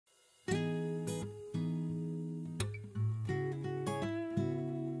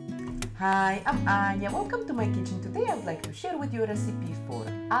Hi, I'm Ania. Welcome to my kitchen. Today I would like to share with you a recipe for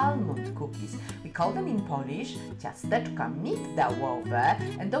almond cookies. We call them in Polish Ciasteczka Migdalowe,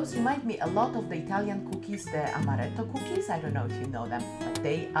 and those remind me a lot of the Italian cookies, the amaretto cookies. I don't know if you know them, but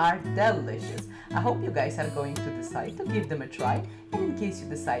they are delicious. I hope you guys are going to decide to give them a try, and in case you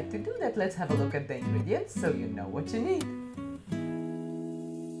decide to do that, let's have a look at the ingredients so you know what you need.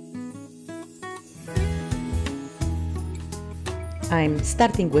 I'm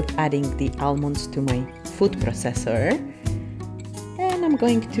starting with adding the almonds to my food processor, and I'm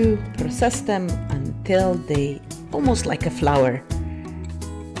going to process them until they almost like a flour.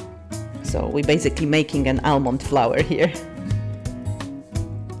 So we're basically making an almond flour here.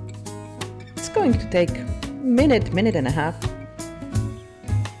 It's going to take a minute and a half.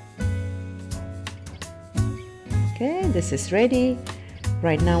 Okay, this is ready.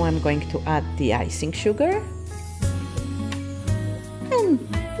 Right now I'm going to add the icing sugar.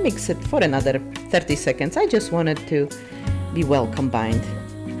 Mix it for another 30 seconds. I just want it to be well combined.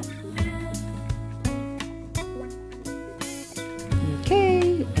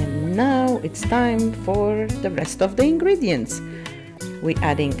 Okay, and now it's time for the rest of the ingredients. We're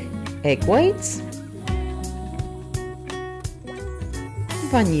adding egg whites,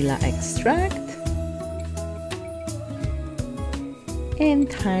 vanilla extract,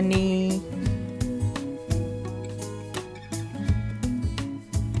 and honey.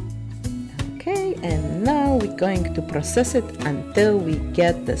 Okay, and now we're going to process it until we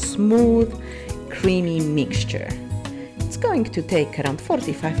get the smooth, creamy mixture. It's going to take around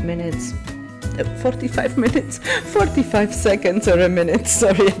 45 seconds or a minute,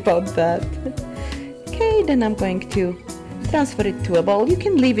 sorry about that. Okay, then I'm going to transfer it to a bowl. You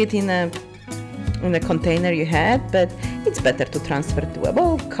can leave it in a container you had, but it's better to transfer it to a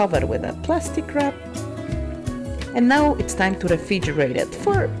bowl, cover with a plastic wrap. And now it's time to refrigerate it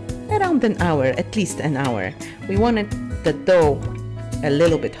for around an hour, at least an hour. We wanted the dough a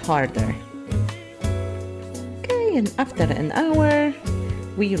little bit harder. Okay, and after an hour,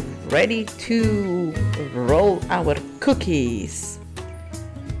 we're ready to roll our cookies.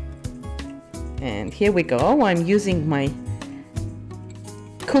 And here we go. I'm using my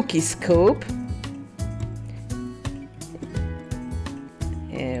cookie scoop.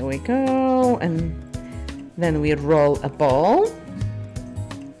 Here we go, and then we roll a ball.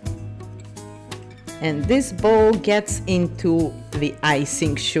 And this bowl gets into the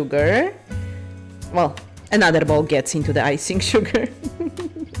icing sugar. Well, another bowl gets into the icing sugar.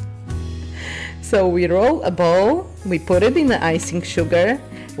 So we roll a bowl, we put it in the icing sugar,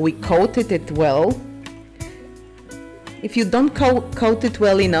 we coated it well. If you don't coat it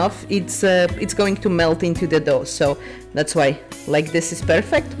well enough, it's going to melt into the dough. So that's why, like this is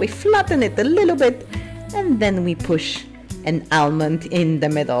perfect. We flatten it a little bit, and then we push an almond in the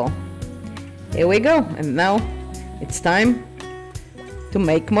middle. Here we go, and now it's time to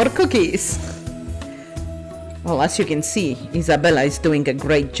make more cookies. Well, as you can see, Isabella is doing a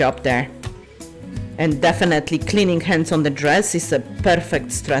great job there. And definitely cleaning hands on the dress is a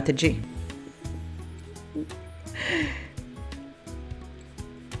perfect strategy.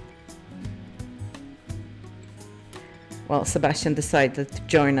 Well, Sebastian decided to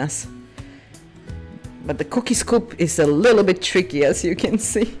join us. But the cookie scoop is a little bit tricky, as you can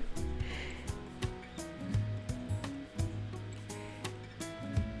see.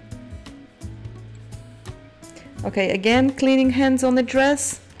 Okay, again, cleaning hands on the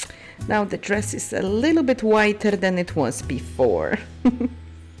dress. Now the dress is a little bit whiter than it was before.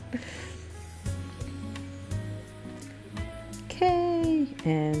 Okay,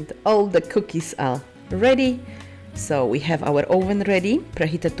 and all the cookies are ready. So we have our oven ready,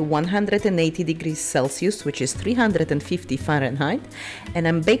 preheated to 180 degrees Celsius, which is 350 Fahrenheit. And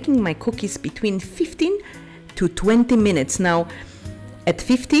I'm baking my cookies between 15 to 20 minutes. Now, at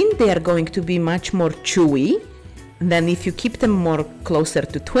 15, they are going to be much more chewy. Then if you keep them more closer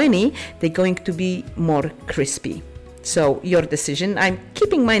to 20, they're going to be more crispy. So your decision. I'm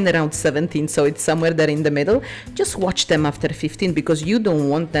keeping mine around 17, so it's somewhere there in the middle. Just watch them after 15 because you don't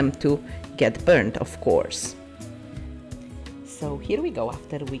want them to get burnt, of course. So here we go.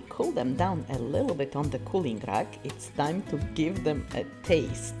 After we cool them down a little bit on the cooling rack, it's time to give them a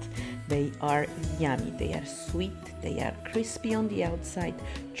taste. They are yummy, they are sweet, they are crispy on the outside,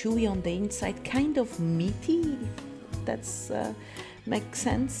 chewy on the inside, kind of meaty. That's makes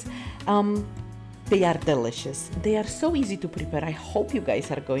sense. They are delicious. They are so easy to prepare. I hope you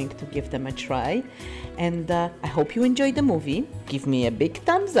guys are going to give them a try. And I hope you enjoyed the movie. Give me a big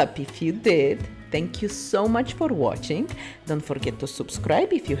thumbs up if you did. Thank you so much for watching. Don't forget to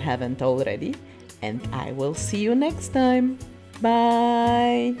subscribe if you haven't already. And I will see you next time.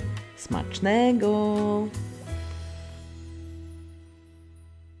 Bye. Smacznego!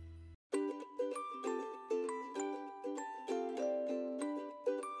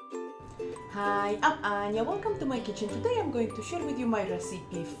 Hi, I'm Ania. Welcome to my kitchen. Today I'm going to share with you my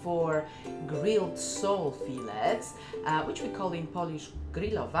recipe for grilled sole fillets, which we call in Polish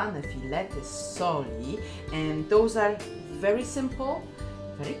grillowane filety soli. And those are very simple,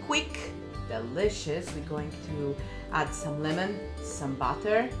 very quick, delicious. We're going to add some lemon, some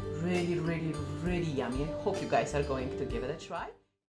butter. Really, really, really yummy. I hope you guys are going to give it a try.